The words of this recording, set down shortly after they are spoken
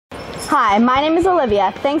Hi, my name is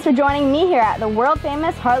Olivia. Thanks for joining me here at the world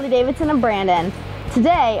famous Harley-Davidson in Brandon.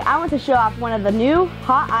 Today, I want to show off one of the new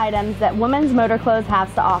hot items that women's motor clothes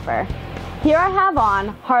has to offer. Here I have on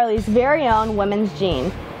Harley's very own women's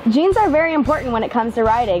jean. Jeans are very important when it comes to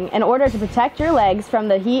riding in order to protect your legs from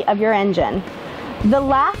the heat of your engine. The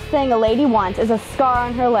last thing a lady wants is a scar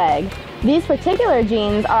on her leg. These particular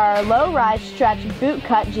jeans are a low-rise stretch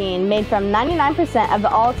boot-cut jean made from 99% of the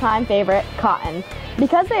all-time favorite, cotton.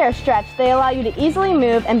 Because they are stretched, they allow you to easily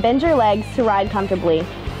move and bend your legs to ride comfortably.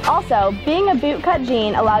 Also, being a boot-cut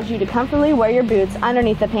jean allows you to comfortably wear your boots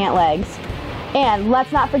underneath the pant legs. And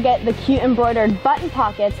let's not forget the cute embroidered button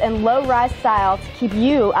pockets and low-rise style to keep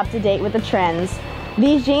you up to date with the trends.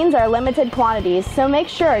 These jeans are limited quantities, so make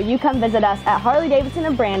sure you come visit us at Harley-Davidson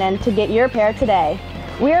in Brandon to get your pair today.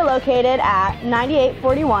 We are located at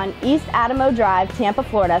 9841 East Adamo Drive, Tampa,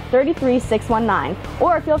 Florida 33619,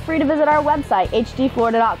 or feel free to visit our website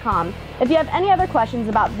hdflorida.com. If you have any other questions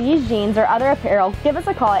about these jeans or other apparel, give us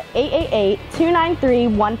a call at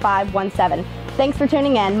 888-293-1517. Thanks for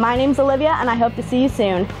tuning in. My name's Olivia and I hope to see you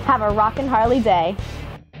soon. Have a rockin' Harley day.